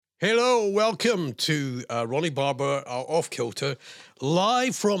Hello, welcome to Ronnie Barber Off Kilter,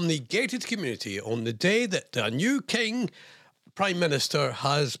 live from the gated community on the day that a new King Prime Minister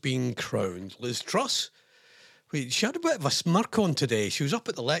has been crowned. Liz Truss, wait, she had a bit of a smirk on today. She was up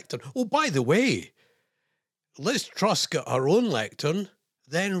at the lectern. Oh, by the way, Liz Truss got her own lectern,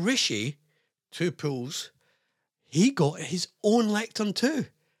 then Rishi, two pools, he got his own lectern too.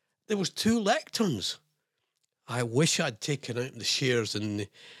 There was two lecterns. I wish I'd taken out the shares in the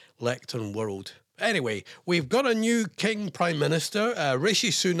lectern world. Anyway, we've got a new King Prime Minister, Rishi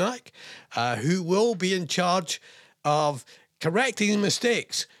Sunak, who will be in charge of correcting the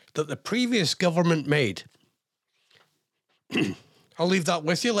mistakes that the previous government made. I'll leave that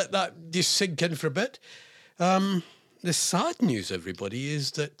with you. Let that just sink in for a bit. The sad news, everybody,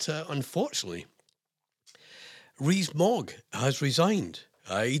 is that unfortunately, Rees-Mogg has resigned.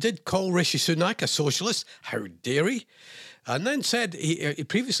 He did call Rishi Sunak a socialist. How dare he? And then said he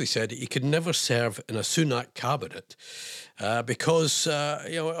previously said he could never serve in a Sunak cabinet because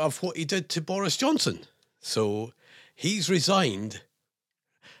of what he did to Boris Johnson. So he's resigned.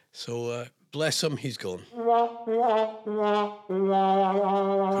 So bless him, he's gone. Poor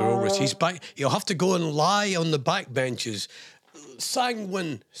Rishi, he's back. He'll have to go and lie on the back benches.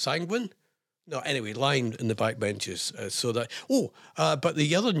 Sanguine? No, anyway, lying in the back benches so that... but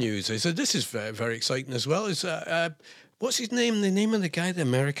the other news is that this is very, very exciting as well, is... what's his name? The name of the guy, the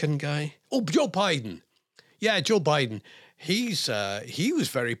American guy? Oh, Joe Biden. Yeah, Joe Biden. He was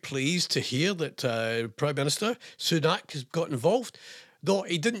very pleased to hear that Prime Minister Sunak has got involved, though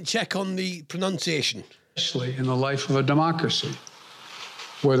he didn't check on the pronunciation. Especially in the life of a democracy,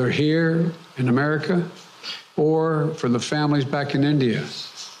 whether here in America or for the families back in India,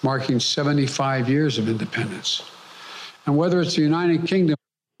 marking 75 years of independence. And whether it's the United Kingdom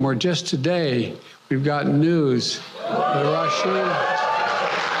or just today, we've gotten news that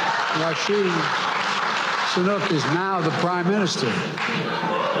Rashid Sunak is now the Prime Minister.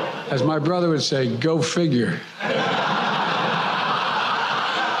 As my brother would say, go figure.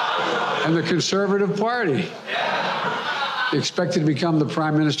 And the Conservative Party expected to become the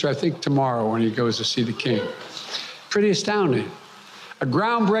Prime Minister, I think, tomorrow when he goes to see the King. Pretty astounding. A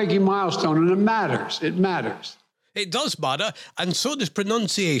groundbreaking milestone, and it matters. It matters. It does matter, and so does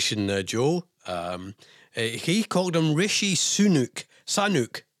pronunciation, Joe. He called him Rishi Sunak.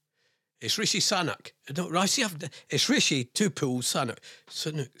 It's Rishi Sunak. It's Rishi, two pools, Sunak.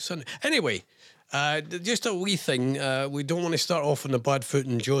 Anyway, just a wee thing. We don't want to start off on a bad foot,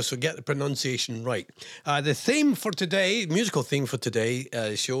 and Joe, so get the pronunciation right. The theme for today, musical theme for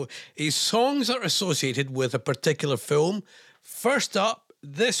today's show, is songs that are associated with a particular film. First up,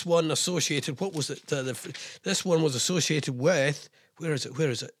 this one associated, what was it? This one was associated with, where is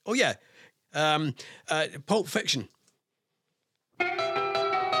it? Oh, yeah, Pulp Fiction. It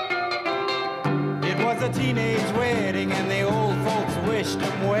was a teenage wedding and the old folks wished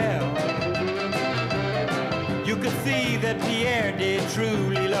him well. You could see that Pierre did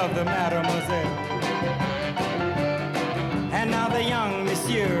truly love the mademoiselle. And now the young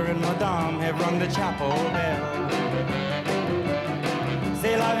monsieur and madame have rung the chapel bell.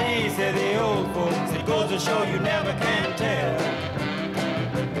 C'est la vie, say the old folks, it goes to show you never can tell.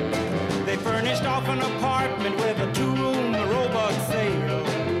 They furnished off an apartment with a two-room robot sale.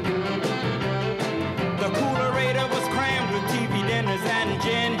 The coolerator was crammed with TV dinners and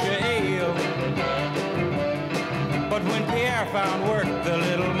ginger ale. But when Pierre found work, the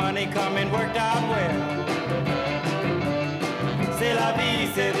little money coming worked out well. C'est la vie,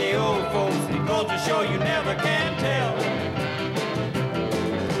 say the old folks, it goes to show you never can tell.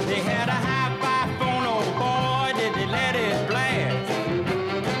 They had a hi-fi phone, oh boy, did they let it blast.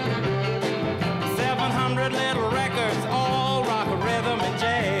 700 little records, all rock, rhythm, and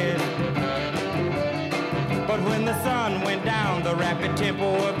jazz. But when the sun went down, the rapid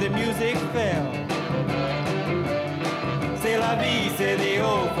tempo of the music fell. C'est la vie, say the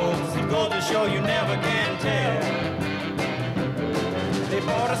old folks, it goes to show you never can tell. They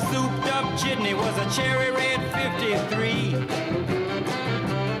bought a souped-up jitney, was a cherry red 53.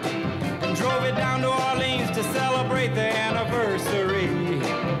 Drove it down to Orleans to celebrate the anniversary.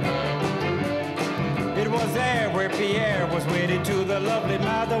 It was there where Pierre was wedded to the lovely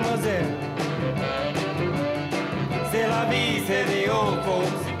mademoiselle. C'est la vie, say the old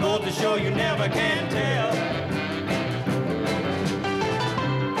folks, it goes to show you never can tell.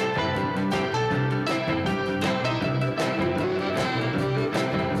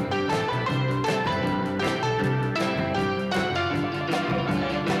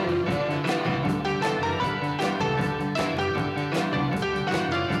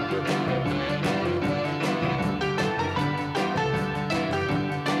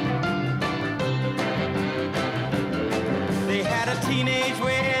 teenage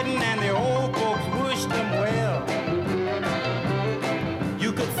wedding and the old folks wished them well.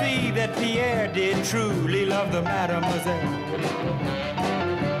 You could see that Pierre did truly love the mademoiselle.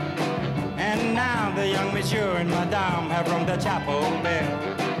 And now the young monsieur and madame have rung the chapel bell.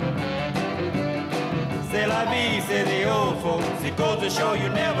 C'est la vie, say the old folks. It goes to show you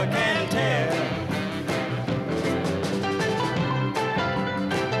never can tell.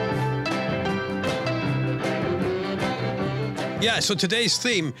 Yeah, so today's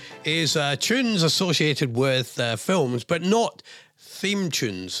theme is tunes associated with films, but not theme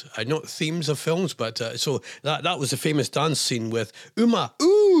tunes. Not themes of films, but so that was the famous dance scene with Uma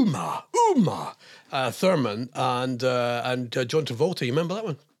Thurman and John Travolta. You remember that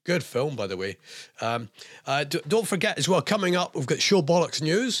one? Good film, by the way. Don't forget as well, coming up, we've got Show Bollocks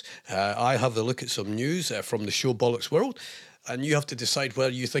News. I have a look at some news from the Show Bollocks world, and you have to decide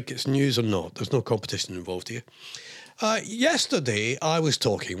whether you think it's news or not. There's no competition involved here. Yesterday, I was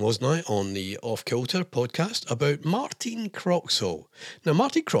talking, wasn't I, on the Off Kilter podcast about Martine Croxall. Now,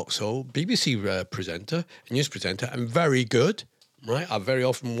 Martine Croxall, BBC presenter, news presenter, and very good, right? I very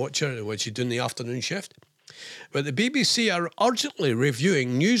often watch her when she's doing the afternoon shift. But the BBC are urgently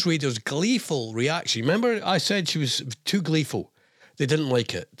reviewing newsreaders' gleeful reaction. Remember, I said she was too gleeful. They didn't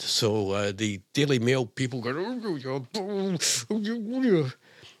like it. So the Daily Mail people go,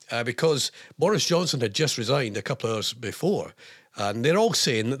 because Boris Johnson had just resigned a couple of hours before, and they're all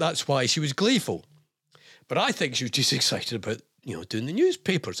saying that that's why she was gleeful. But I think she was just excited about, doing the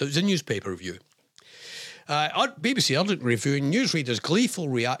newspaper. So it was a newspaper review. BBC urgently reviewing newsreaders' gleeful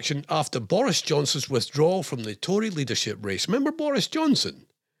reaction after Boris Johnson's withdrawal from the Tory leadership race. Remember Boris Johnson?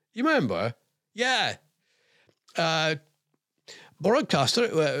 You remember? Yeah.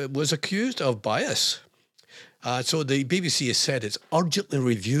 Broadcaster was accused of bias. So the BBC has said it's urgently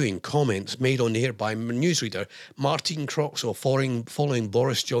reviewing comments made on air by newsreader Martine Croxall following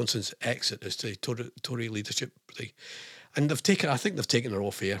Boris Johnson's exit as the Tory leadership thing. And I think they've taken her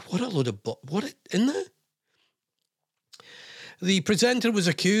off air. What a load of isn't that? The presenter was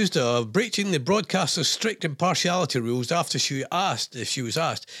accused of breaching the broadcaster's strict impartiality rules after she was asked if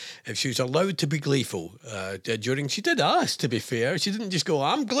she was allowed to be gleeful. She did ask, to be fair. She didn't just go,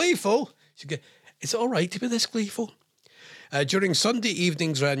 I'm gleeful. She go, is it all right to be this gleeful? During Sunday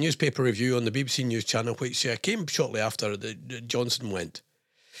evening's newspaper review on the BBC News channel, which came shortly after Johnson went,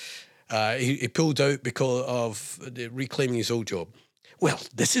 he pulled out because of reclaiming his old job. Well,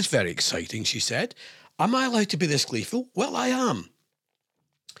 this is very exciting, she said. Am I allowed to be this gleeful? Well, I am.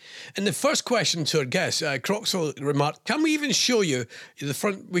 In the first question to her guest, Croxall remarked, "Can we even show you the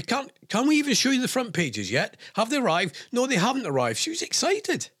front? Can we even show you the front pages yet? Have they arrived? No, they haven't arrived." She was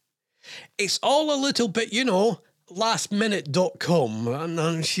excited. It's all a little bit, lastminute.com,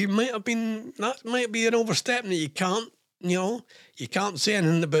 and she might have been. That might be an overstatement. You can't say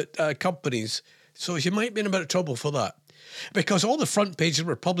anything about companies, so she might be in a bit of trouble for that. Because all the front pages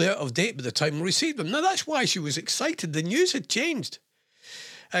were probably out of date by the time we received them. Now, that's why she was excited. The news had changed.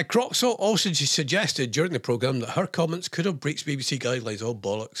 Croxall also suggested during the programme that her comments could have breached BBC guidelines. Oh,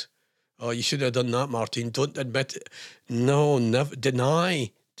 bollocks. Oh, you should have done that, Martine. Don't admit it. No, never.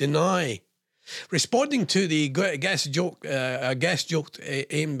 Deny. Responding to the guest joke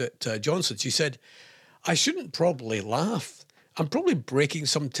aimed at Johnson, she said, "I shouldn't probably laugh. I'm probably breaking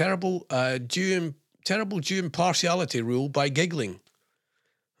some terrible due impartiality rule by giggling."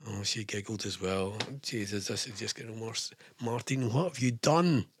 Oh, she giggled as well. Jesus, this is just getting worse. Martine, what have you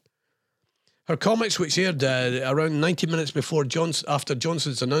done? Her comments, which aired around 90 minutes after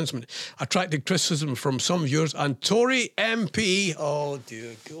Johnson's announcement, attracted criticism from some viewers and Tory MP, oh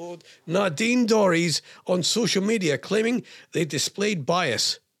dear God, Nadine Dorries on social media, claiming they displayed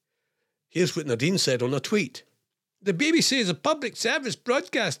bias. Here's what Nadine said on a tweet. "The BBC is a public service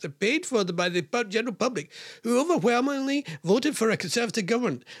broadcaster paid for by the general public who overwhelmingly voted for a Conservative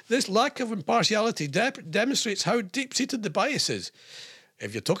government. This lack of impartiality demonstrates how deep-seated the bias is."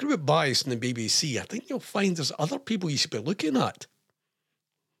 If you're talking about bias in the BBC, I think you'll find there's other people you should be looking at.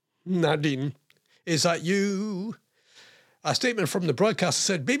 Nadine, is that you? A statement from the broadcaster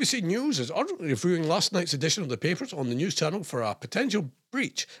said, "BBC News is urgently reviewing last night's edition of the papers on the news channel for a potential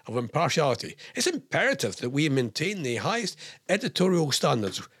breach of impartiality. It's imperative that we maintain the highest editorial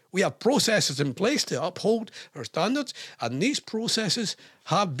standards. We have processes in place to uphold our standards, and these processes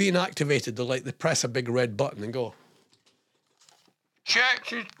have been activated." They press a big red button and go, "Check,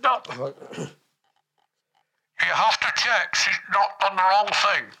 she's not. You have to check, she's not done the wrong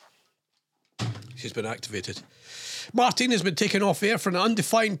thing." She's been activated. Martine has been taken off air for an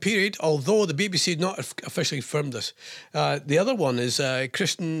undefined period, although the BBC had not officially confirmed this. The other one is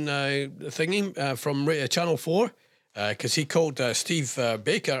Christian from Channel 4. because he called Steve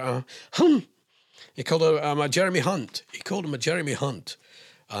Baker, he called him a Jeremy Hunt. He called him a Jeremy Hunt.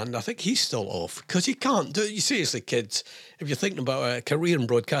 And I think he's still off because he can't do it. You seriously, kids, if you're thinking about a career in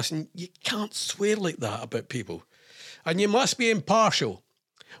broadcasting, you can't swear like that about people. And you must be impartial.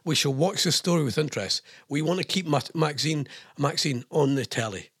 We shall watch the story with interest. We want to keep Maxine on the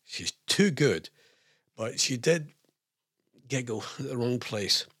telly. She's too good. But she did giggle at the wrong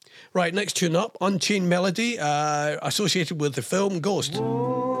place. Right, next tune up, Unchained Melody, associated with the film Ghost.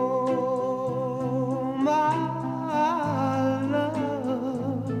 Oh, my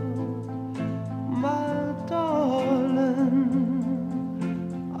love, my darling,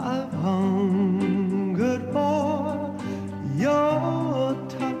 I've hungered for your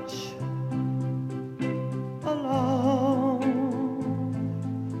touch a long,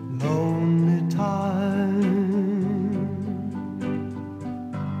 lonely time.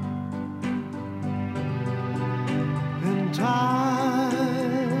 And time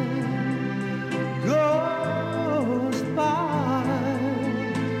goes by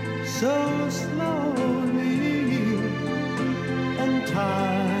so slowly, and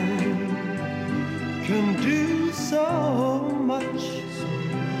time can do so much.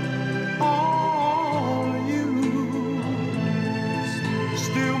 Are you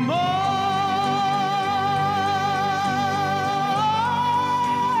still more?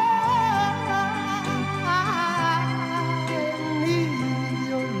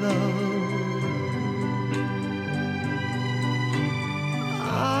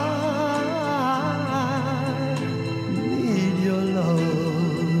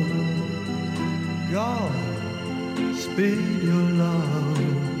 Speed your love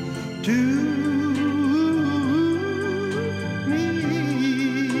to me.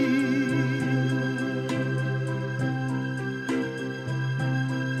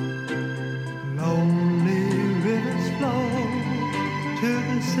 Lonely rivers flow to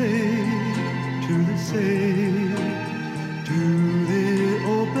the sea, to the sea, to the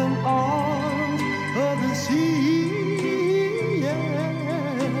open arms of the sea. Yeah.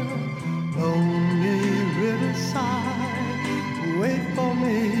 Lonely riverside, wait for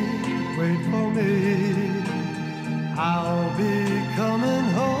me, wait for me. I'll be coming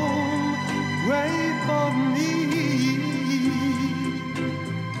home, wait for me.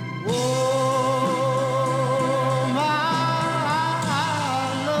 Oh, my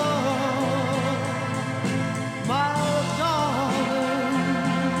love, my darling,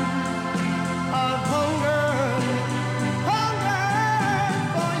 I've hungered for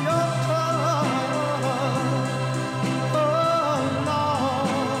your touch.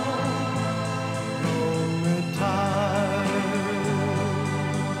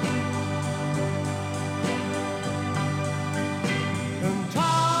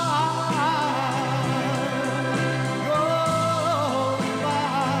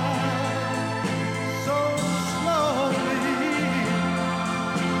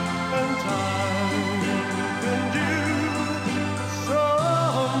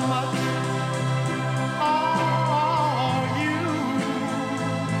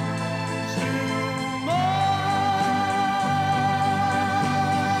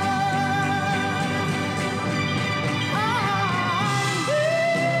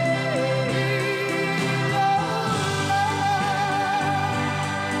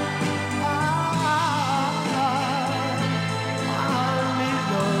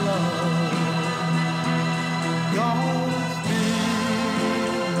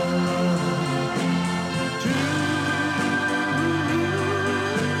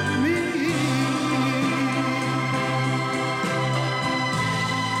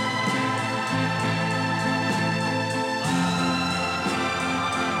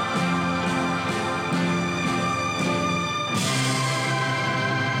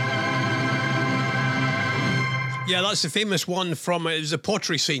 Yeah, that's the famous one from, it was the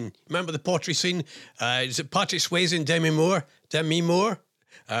pottery scene. Remember the pottery scene? Is it Patrick Swayze and Demi Moore,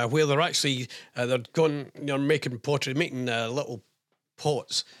 where they're actually, they're going, making pottery, making little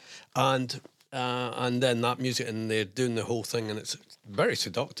pots, and then that music, and they're doing the whole thing, and it's very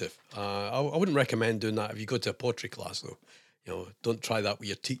seductive. I wouldn't recommend doing that if you go to a pottery class, though. Don't try that with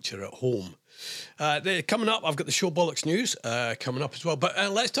your teacher at home. Coming up, I've got the Show Bollocks news coming up as well. But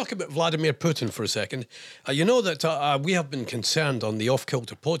let's talk about Vladimir Putin for a second. You know that we have been concerned on the Off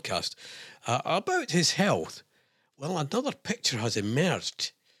Kilter podcast about his health. Well, another picture has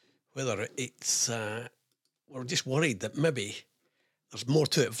emerged. Whether it's... we're just worried that maybe there's more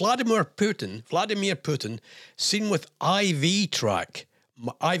to it. Vladimir Putin, seen with IV track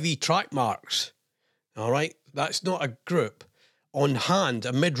marks. All right? That's not a group. on hand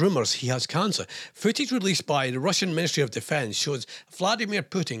amid rumours he has cancer. Footage released by the Russian Ministry of Defence shows Vladimir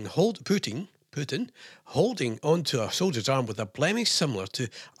Putin holding onto a soldier's arm with a blemish similar to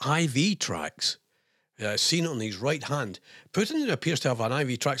IV tracks. Seen on his right hand. Putin appears to have an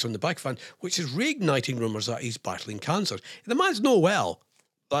IV tracks on the back of hand, which is reigniting rumours that he's battling cancer. The man's no well,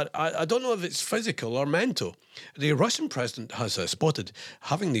 but I don't know if it's physical or mental. The Russian president has spotted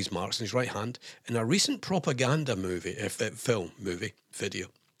having these marks on his right hand in a recent propaganda video.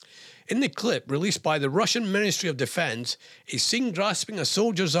 In the clip released by the Russian Ministry of Defence, he's seen grasping a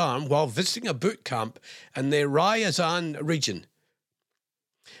soldier's arm while visiting a boot camp in the Ryazan region.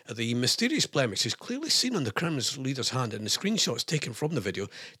 The mysterious blemish is clearly seen on the Kremlin's leader's hand in the screenshots taken from the video,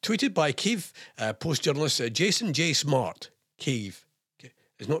 tweeted by Kyiv Post journalist Jason J. Smart. Kyiv.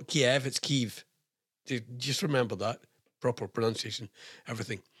 It's not Kiev, it's Kyiv. Just remember that. Proper pronunciation,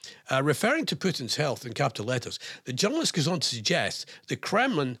 everything. Referring to Putin's health in capital letters, the journalist goes on to suggest the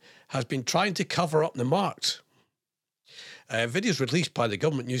Kremlin has been trying to cover up the marks. Videos released by the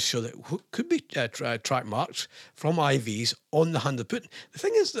government news show that could be track marks from IVs on the hand of Putin. The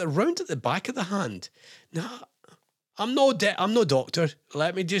thing is, they're round at the back of the hand. Now, I'm no doctor.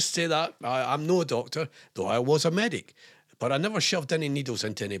 Let me just say that. I'm no doctor, though I was a medic. But I never shoved any needles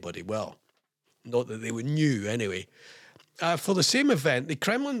into anybody. Well, not that they knew anyway. For the same event, the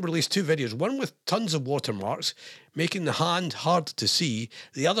Kremlin released two videos, one with tons of watermarks, making the hand hard to see,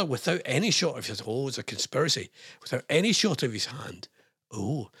 the other without any shot of his... Oh, it's a conspiracy. Without any shot of his hand.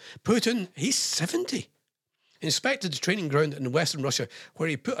 Oh, Putin, he's 70. Inspected the training ground in western Russia, where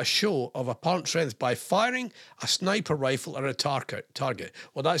he put a show of apparent strength by firing a sniper rifle at a target.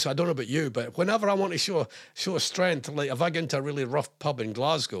 Well, I don't know about you, but whenever I want to show strength, like if I go into a really rough pub in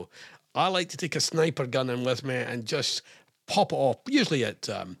Glasgow, I like to take a sniper gun in with me and just pop it off, usually at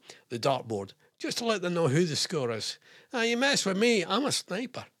the dartboard, just to let them know who the score is. You mess with me, I'm a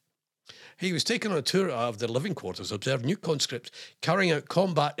sniper. He was taken on a tour of the living quarters, observed new conscripts carrying out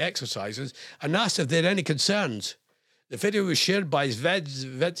combat exercises, and asked if they had any concerns. The video was shared by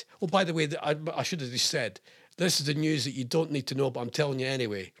Zved. Oh, by the way, I should have just said, this is the news that you don't need to know, but I'm telling you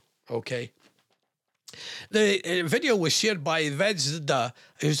anyway, okay? The video was shared by Zvezda,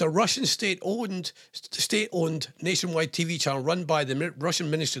 who's a Russian state-owned nationwide TV channel run by the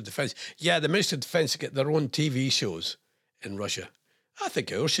Russian Ministry of Defence. Yeah, the Ministry of Defence get their own TV shows in Russia. I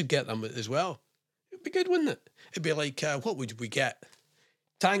think ours should get them as well. It'd be good, wouldn't it? It'd be like, what would we get?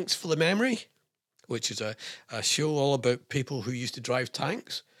 Tanks for the Memory, which is a show all about people who used to drive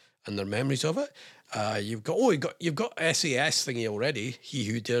tanks and their memories of it. You've got SAS thingy already. He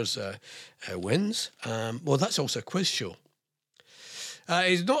who dares wins. Well, that's also a quiz show.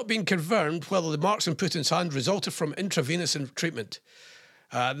 It's not been confirmed whether the marks on Putin's hand resulted from intravenous treatment.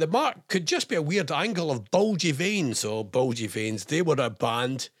 The mark could just be a weird angle of bulgy veins. Oh, bulgy veins. They were a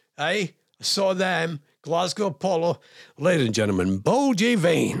band. I saw them. Glasgow Apollo. Ladies and gentlemen, bulgy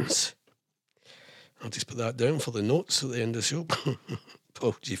veins. I'll just put that down for the notes at the end of the show.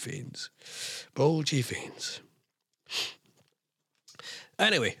 Bulgy veins. Bulgy veins.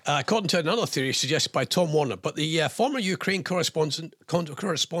 Anyway, according to another theory suggested by Tom Warner, but the former Ukraine correspondent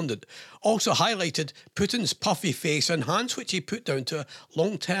also highlighted Putin's puffy face and hands, which he put down to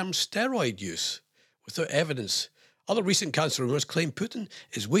long-term steroid use without evidence. Other recent cancer rumours claim Putin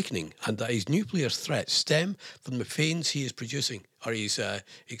is weakening and that his nuclear threats stem from the pains he is producing or he's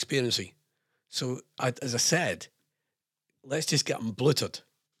experiencing. So, as I said, let's just get him bluttered.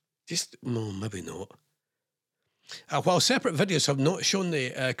 Maybe not. While separate videos have not shown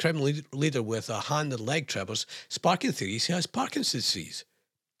the Kremlin leader with hand and leg tremors, sparking theories he has Parkinson's disease.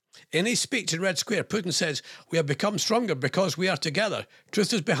 In his speech in Red Square, Putin says, "We have become stronger because we are together.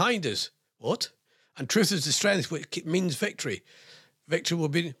 Truth is behind us." What? And truth is the strength which means victory. Victory will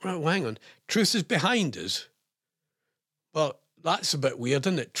be... Well, hang on. Truth is behind us? Well, that's a bit weird,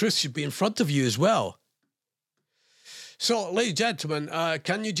 isn't it? Truth should be in front of you as well. So, ladies and gentlemen,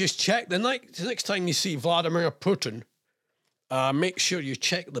 can you just check the next time you see Vladimir Putin, make sure you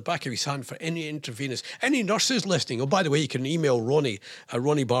check the back of his hand for any intravenous. Any nurses listening? Oh, by the way, you can email Ronnie at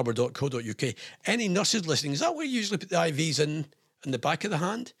ronniebarber.co.uk. Any nurses listening? Is that where you usually put the IVs in the back of the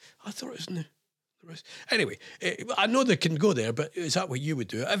hand? I thought it was in the rest. Anyway, I know they can go there, but is that what you would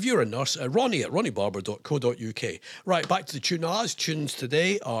do? If you're a nurse, Ronnie at ronniebarber.co.uk. Right, back to the tune. As tunes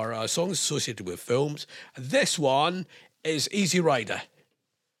today are songs associated with films. This one is Easy Rider.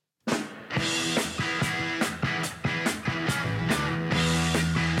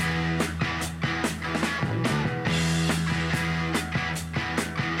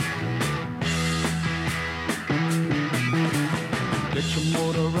 Get your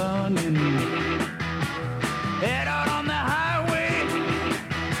motor running. Head out on the highway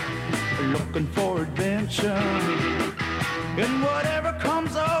looking for adventure. And whatever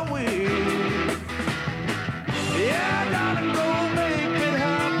comes our way, yeah, darling, go make it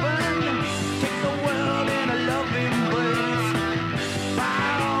happen. Take the world in a loving embrace.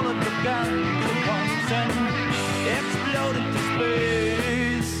 Fire all of the guns at once and explode into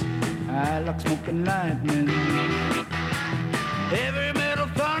space. I like smoke and lightning, heavy metal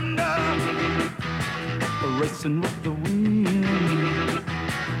thunder, racing with the wind,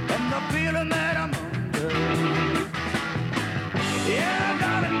 and the feeling that I'm under. Yeah,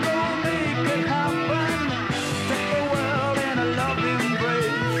 darling, go make it happen. Take the world in a loving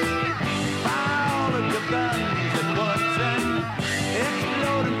embrace. Fire all of your guns at once and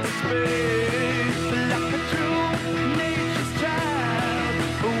explode into space. Like a true nature's child,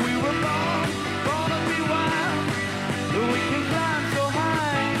 we were born to be wild. We can climb so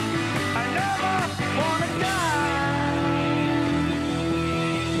high, I never wanna die.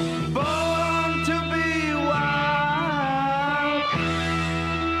 Born to be wild.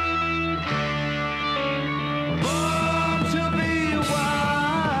 Born to be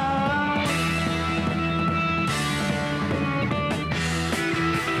wild.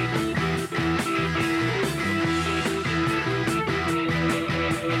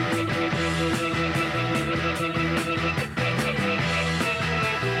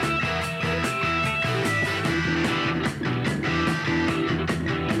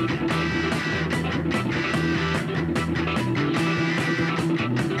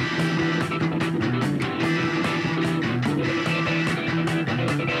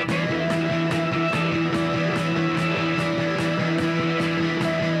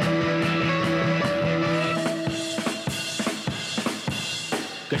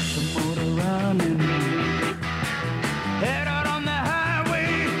 Get some motor running, head out on the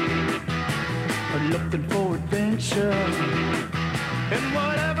highway, looking for adventure, and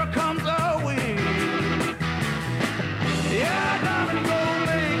whatever comes our way. Yeah, darling, go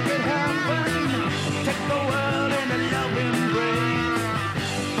make it happen. Take the world in a loving embrace.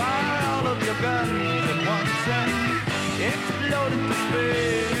 Fire all of your guns at once and explode into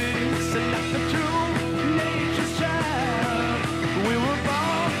space. And like the true nature's child, we were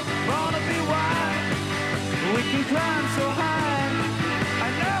born to be wild. We can climb so high, I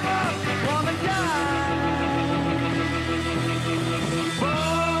never wanna die.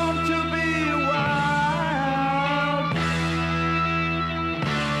 Born to be wild.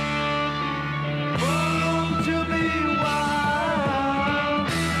 Born to be wild.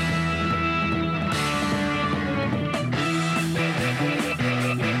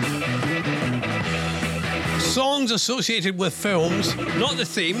 Songs associated with films, not the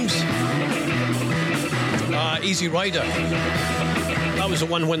themes. Easy Rider. That was the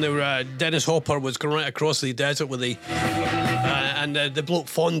one when Dennis Hopper was going right across the desert with the the bloke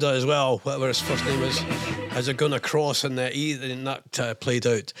Fonda as well, whatever his first name is, as they're going across, and that played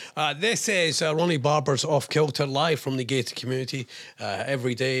out. This is Ronnie Barber's Off Kilter, live from the gated community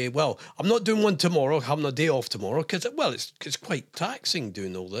every day. Well, I'm not doing one tomorrow, having a day off tomorrow, because, well, it's quite taxing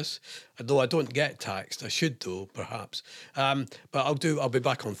doing all this. Though I don't get taxed, I should though, perhaps. But I'll be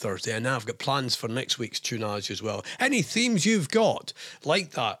back on Thursday, and now I've got plans for next week's tunage as well. Any themes you've got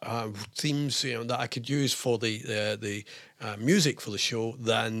like that, themes that I could use for the music for the show,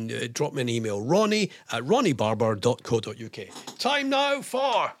 then drop me an email, ronnie@ronniebarber.co.uk. Time now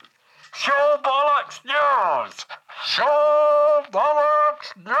for Show Bollocks News. Show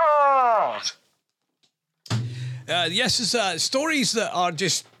Bollocks News. Yes, it's stories that are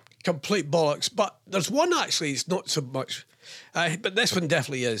just complete bollocks, but there's one actually, it's not so much, but this one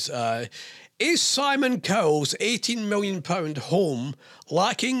definitely is. Is Simon Cowell's £18 million home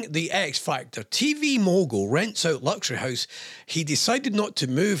lacking the X factor? TV mogul rents out luxury house he decided not to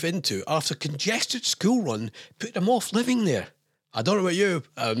move into after congested school run put him off living there. I don't know about you,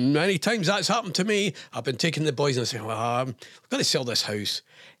 many times that's happened to me. I've been taking the boys and saying, well, we've got to sell this house.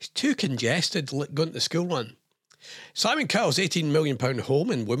 It's too congested going to the school run. Simon Cowell's £18 million home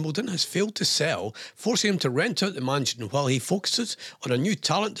in Wimbledon has failed to sell, forcing him to rent out the mansion while he focuses on a new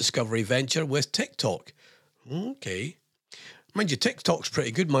talent discovery venture with TikTok. Okay. Mind you, TikTok's pretty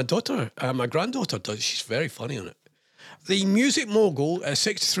good. My granddaughter does. She's very funny on it. The music mogul,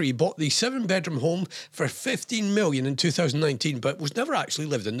 63, bought the 7-bedroom home for $15 million in 2019, but was never actually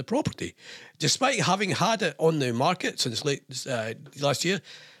lived in the property. Despite having had it on the market since late last year,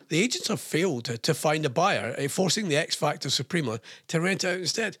 the agents have failed to find a buyer, forcing the X Factor Suprema to rent it out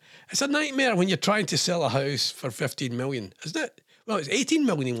instead. It's a nightmare when you're trying to sell a house for $15 million, isn't it? Well, it's $18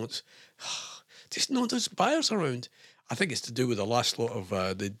 million he wants. Just no, there's buyers around. I think it's to do with the last lot of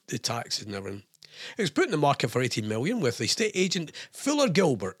the taxes and everything. It was put in the market for $18 million with the estate agent Fuller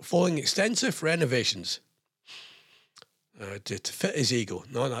Gilbert following extensive renovations. To fit his ego.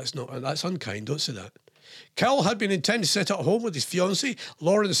 No, that's not. That's unkind. Don't say that. Cal had been intending to set up home with his fiancée,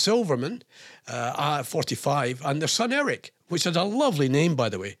 Lauren Silverman, at 45, and their son Eric, which had a lovely name, by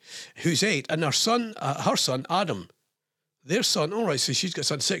the way, who's 8, and her son Adam. Their son, all right, so she's got a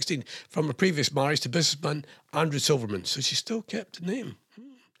son 16 from a previous marriage to businessman Andrew Silverman, so she still kept the name.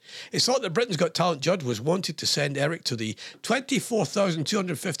 It's thought that Britain's Got Talent judge was wanted to send Eric to the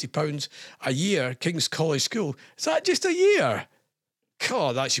 £24,250 a year King's College School. Is that just a year?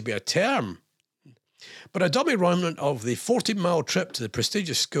 God, that should be a term. But a dummy remnant of the 40-mile trip to the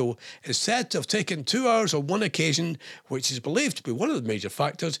prestigious school is said to have taken 2 hours on one occasion, which is believed to be one of the major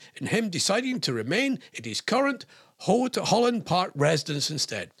factors in him deciding to remain in his current Holland Park residence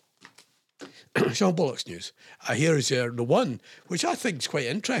instead. Sean Bullock's news. Here is the one, which I think is quite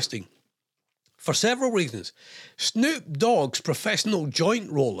interesting. For several reasons. Snoop Dogg's professional joint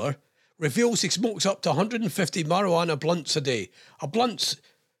roller reveals he smokes up to 150 marijuana blunts a day. A blunt,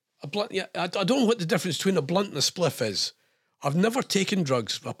 yeah, I don't know what the difference between a blunt and a spliff is. I've never taken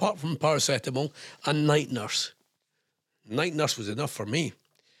drugs, apart from paracetamol and night nurse. Night nurse was enough for me.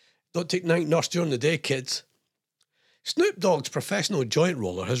 Don't take night nurse during the day, kids. Snoop Dogg's professional joint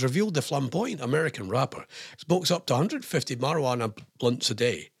roller has revealed the flamboyant American rapper smokes up to 150 marijuana blunts a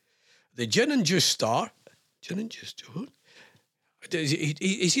day. The gin and juice star... Gin and juice...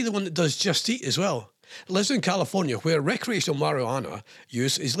 Is he the one that does Just Eat as well? Lives in California, where recreational marijuana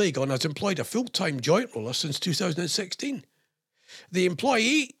use is legal, and has employed a full-time joint roller since 2016. The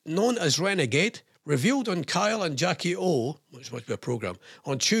employee, known as Renegade, revealed on Kyle and Jackie O, which must be a programme,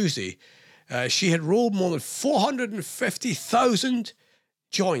 on Tuesday, she had rolled more than 450,000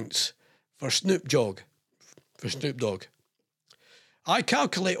 joints for Snoop Dogg. I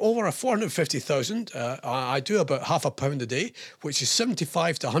calculate over a 450,000. I do about half a pound a day, which is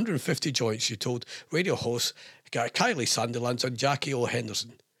 75 to 150 joints, she told radio host Kylie Sandilands and Jackie O.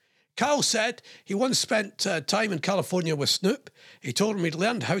 Henderson. Kyle said he once spent time in California with Snoop. He told him he'd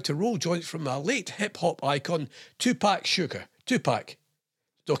learned how to roll joints from a late hip-hop icon, Tupac Shakur. Tupac.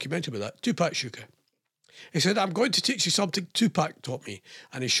 Documentary about that. Tupac Shakur. He said, I'm going to teach you something Tupac taught me,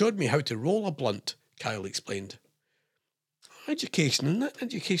 and he showed me how to roll a blunt, Kyle explained. Education, and that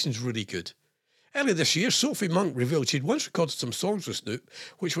education's really good. Earlier this year, Sophie Monk revealed she'd once recorded some songs with Snoop,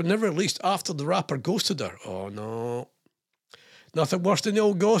 which were never released after the rapper ghosted her. Oh, no. Nothing worse than the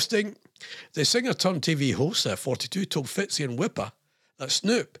old ghosting. The singer-turned-TV host, 42, told Fitzy and Whipper that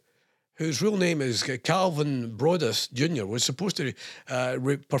Snoop, whose real name is Calvin Brodus Jr., was supposed to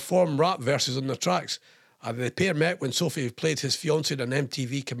perform rap verses on the tracks. The pair met when Sophie played his fiancée in an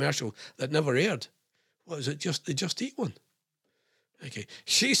MTV commercial that never aired. What is it, the Just Eat one? Okay.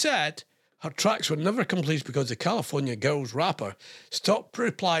 She said her tracks were never completed because the California Girls rapper stopped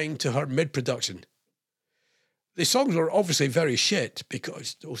replying to her mid-production. The songs were obviously very shit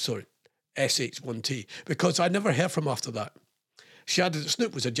because... Oh, sorry. SH1T. Because I never heard from after that. She added that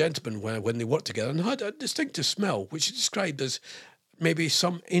Snoop was a gentleman when they worked together and had a distinctive smell, which she described as maybe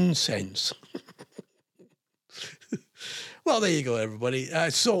some incense. Well, there you go, everybody.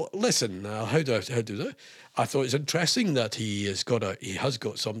 So, listen, how do that? I thought it's interesting that he has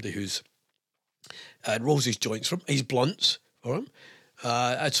got somebody who's rolls his joints from his blunts for him.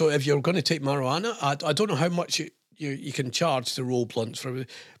 And so, if you're going to take marijuana, I don't know how much you can charge to roll blunts for it.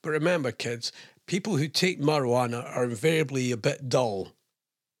 But remember, kids, people who take marijuana are invariably a bit dull,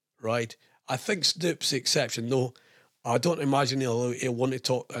 right? I think Snoop's the exception, though. I don't imagine he'll want to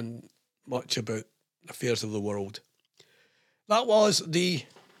talk much about affairs of the world. That was the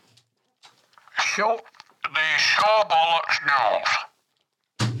show Bollocks News.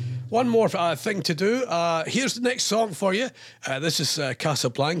 One more thing to do. Here's the next song for you. This is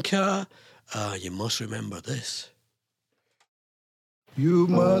Casablanca. You must remember this. You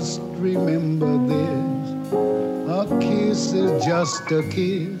must remember this. A kiss is just a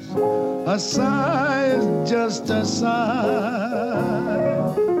kiss. A sigh is just a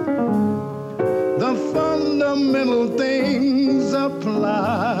sigh. The fundamental things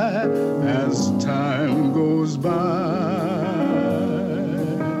apply as time goes by.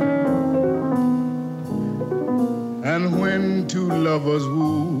 And when two lovers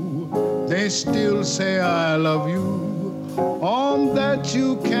woo, they still say I love you. On that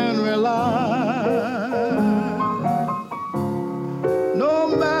you can rely. No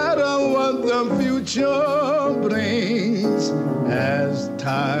matter what the future brings as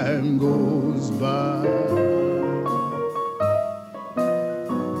time goes by.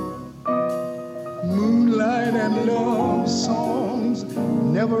 Moonlight and love songs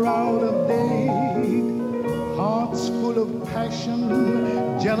never out of date. full of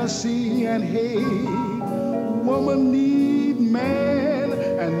passion, jealousy, and hate. Woman need man,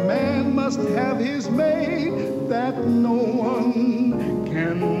 and man must have his mate that no one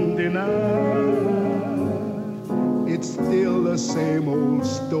can deny. It's still the same old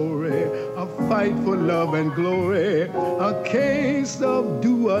story, a fight for love and glory, a case of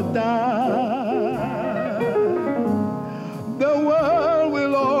do or die. The world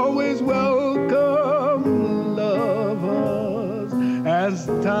will always welcome lovers as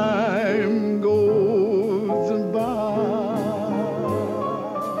time goes by.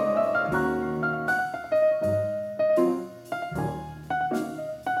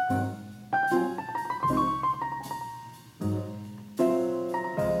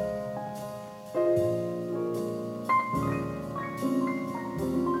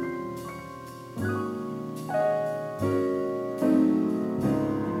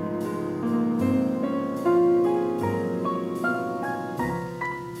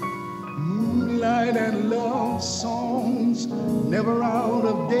 Moonlight and love songs never out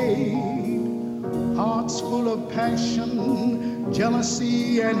of date. Hearts full of passion,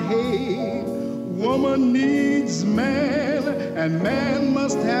 jealousy, and hate. Woman needs man, and man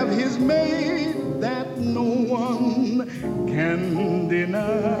must have his mate that no one can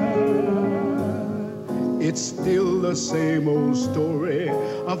deny. It's still the same old story,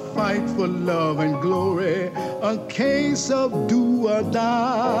 a fight for love and glory, a case of do or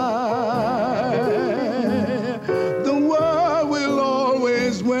die. The world will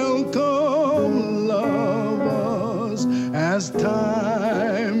always welcome lovers as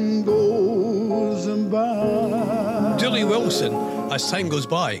time goes by. Julie Wilson, As Time Goes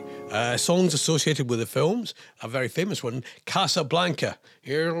By. Songs associated with the films. A very famous one, Casablanca.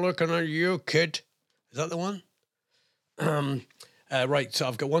 You're looking at you, kid. Is that the one? Right, so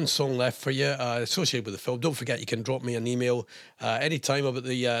I've got one song left for you associated with the film. Don't forget, you can drop me an email anytime about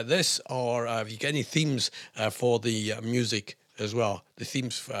the this, or if you get any themes for the music as well. The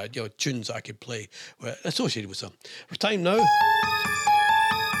themes for tunes I could play associated with some. Time now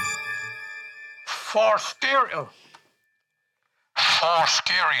for stereo. For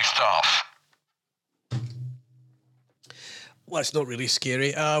scary stuff. Well, it's not really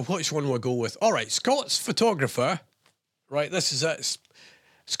scary. Which one will I go with? All right, Scott's photographer. Right, this is it.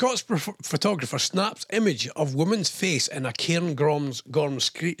 Scott's photographer snaps image of woman's face in a Cairngorms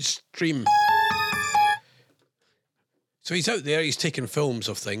stream. So he's out there, he's taking films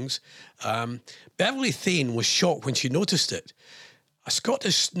of things. Beverly Thane was shocked when she noticed it. A Scot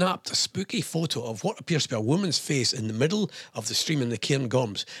has snapped a spooky photo of what appears to be a woman's face in the middle of the stream in the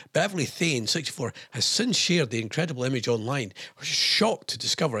Cairngorms. Beverly Thane, 64, has since shared the incredible image online. She was shocked to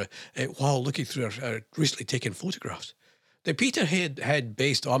discover it while looking through her recently taken photographs. The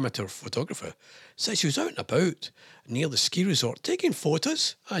Peterhead-based amateur photographer said she was out and about near the ski resort taking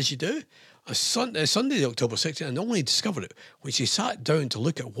photos, as you do, on Sunday, October 16th, and only discovered it when she sat down to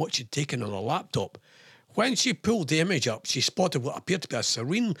look at what she'd taken on a laptop. When she pulled the image up, she spotted what appeared to be a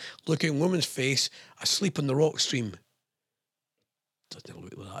serene-looking woman's face asleep in the rock stream. Doesn't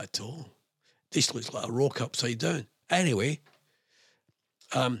look like that at all. This looks like a rock upside down. Anyway,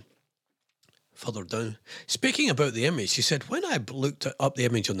 further down. Speaking about the image, she said, when I looked up the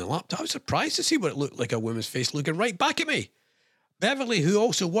image on the laptop, I was surprised to see what it looked like a woman's face looking right back at me. Beverly, who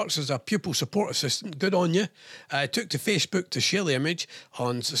also works as a pupil support assistant, good on you, took to Facebook to share the image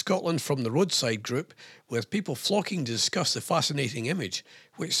on Scotland from the Roadside group, with people flocking to discuss the fascinating image,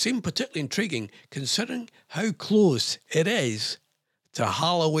 which seemed particularly intriguing considering how close it is to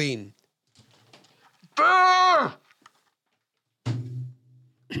Halloween. Boo!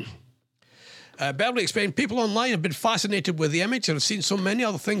 Beverly explained, people online have been fascinated with the image and have seen so many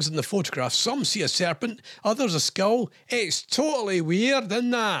other things in the photograph. Some see a serpent, others a skull. It's totally weird, isn't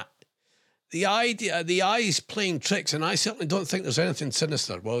that? The eyes playing tricks, and I certainly don't think there's anything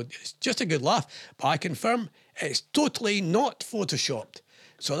sinister. Well, it's just a good laugh, but I confirm it's totally not photoshopped.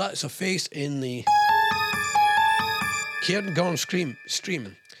 So that's a face in the Cairngorms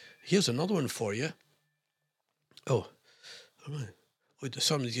stream. Here's another one for you. Oh, all right.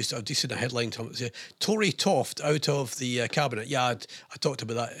 Somebody just, I've just seen a headline, Tory Toft out of the cabinet. Yeah, I talked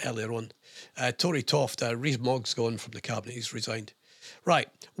about that earlier on. Tory Toft, Rhys Mogg's gone from the cabinet, he's resigned. Right,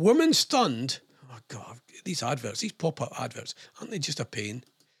 woman stunned. Oh, God, these adverts, these pop-up adverts, aren't they just a pain?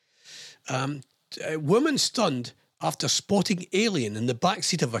 Woman stunned after spotting alien in the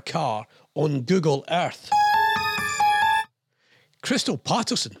backseat of a car on Google Earth. Crystal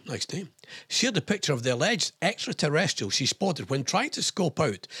Patterson, nice name, shared a picture of the alleged extraterrestrial she spotted when trying to scope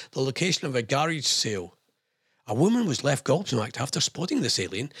out the location of a garage sale. A woman was left gobsmacked after spotting this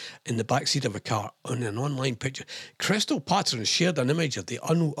alien in the backseat of a car on an online picture. Crystal Patterson shared an image of the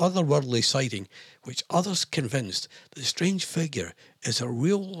otherworldly sighting, which others convinced that the strange figure is a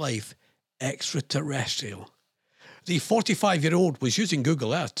real-life extraterrestrial. The 45-year-old was using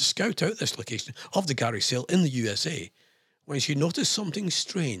Google Earth to scout out this location of the garage sale in the USA when she noticed something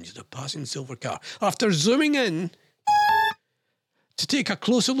strange in a passing silver car. After zooming in to take a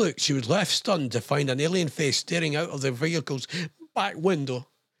closer look, she was left stunned to find an alien face staring out of the vehicle's back window.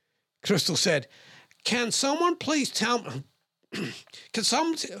 Crystal said, "Can someone please tell me...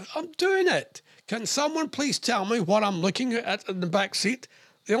 I'm doing it. Can someone please tell me what I'm looking at in the back seat?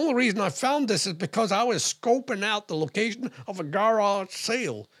 The only reason I found this is because I was scoping out the location of a garage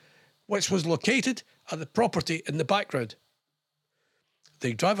sale, which was located at the property in the background."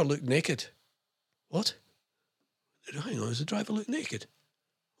 The driver looked naked. What? Hang on, does the driver look naked?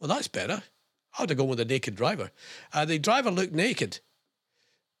 Well, that's better. I would have gone with a naked driver. The driver looked naked.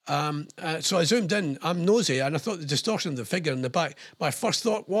 So I zoomed in. I'm nosy, and I thought the distortion of the figure in the back. My first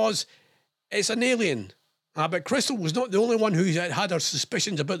thought was, it's an alien. But Crystal was not the only one who had her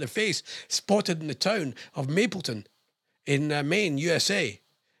suspicions about the face spotted in the town of Mapleton in Maine, USA.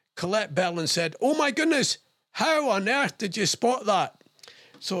 Colette Berlin said, "Oh my goodness, how on earth did you spot that?"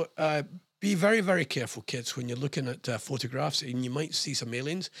 So be very, very careful, kids, when you're looking at photographs, and you might see some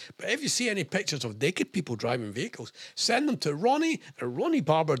aliens. But if you see any pictures of naked people driving vehicles, send them to Ronnie at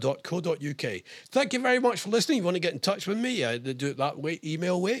ronniebarber.co.uk. Thank you very much for listening. You want to get in touch with me, do it that way,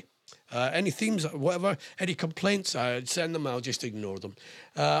 email way. Any themes, whatever, any complaints, send them. I'll just ignore them.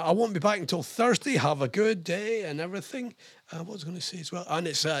 I won't be back until Thursday. Have a good day and everything. What was I going to say as well? And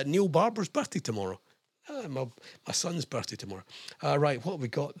it's Neil Barber's birthday tomorrow. My son's birthday tomorrow. Right, what have we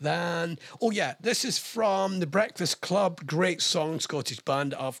got then? Oh, yeah, this is from The Breakfast Club. Great song, Scottish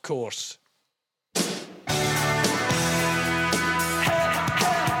band, of course.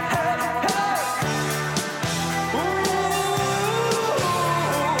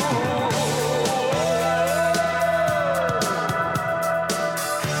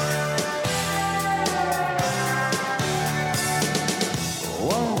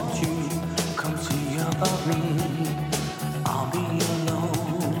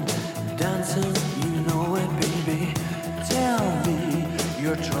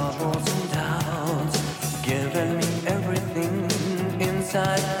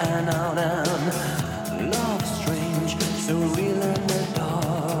 Inside and out, and love strange, so real in the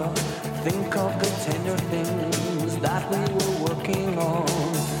dark. Think of the tender things that we were working on.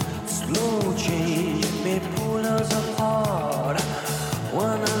 Slow change may pull us apart.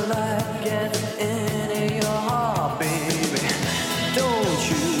 When a light gets into your heart, baby, don't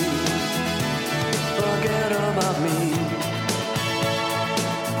you forget about me.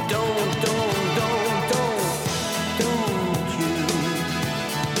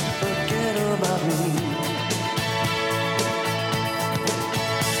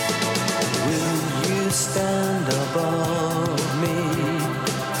 Stand above me,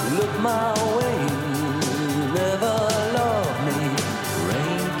 look my way, never love me.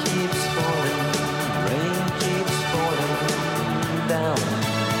 Rain keeps falling down,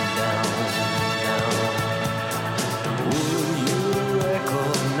 down, down. Will you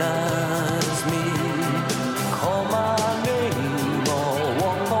recognize me? Call my name or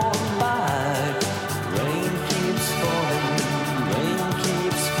walk on by. Rain keeps falling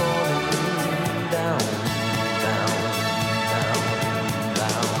down, down, down,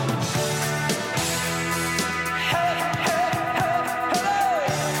 down. Hey, hey, hey,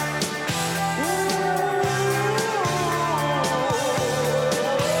 hey.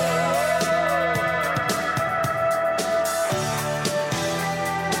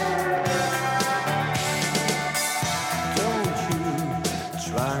 Don't you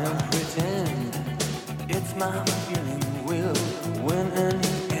try and pretend it's my feeling will win in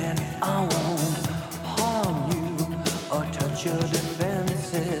the end. I won't harm you or touch your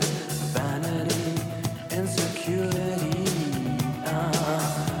defenses. Vanity, insecurity.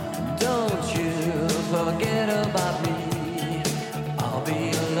 Don't you forget about me. I'll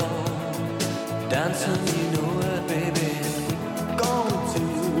be alone, dancing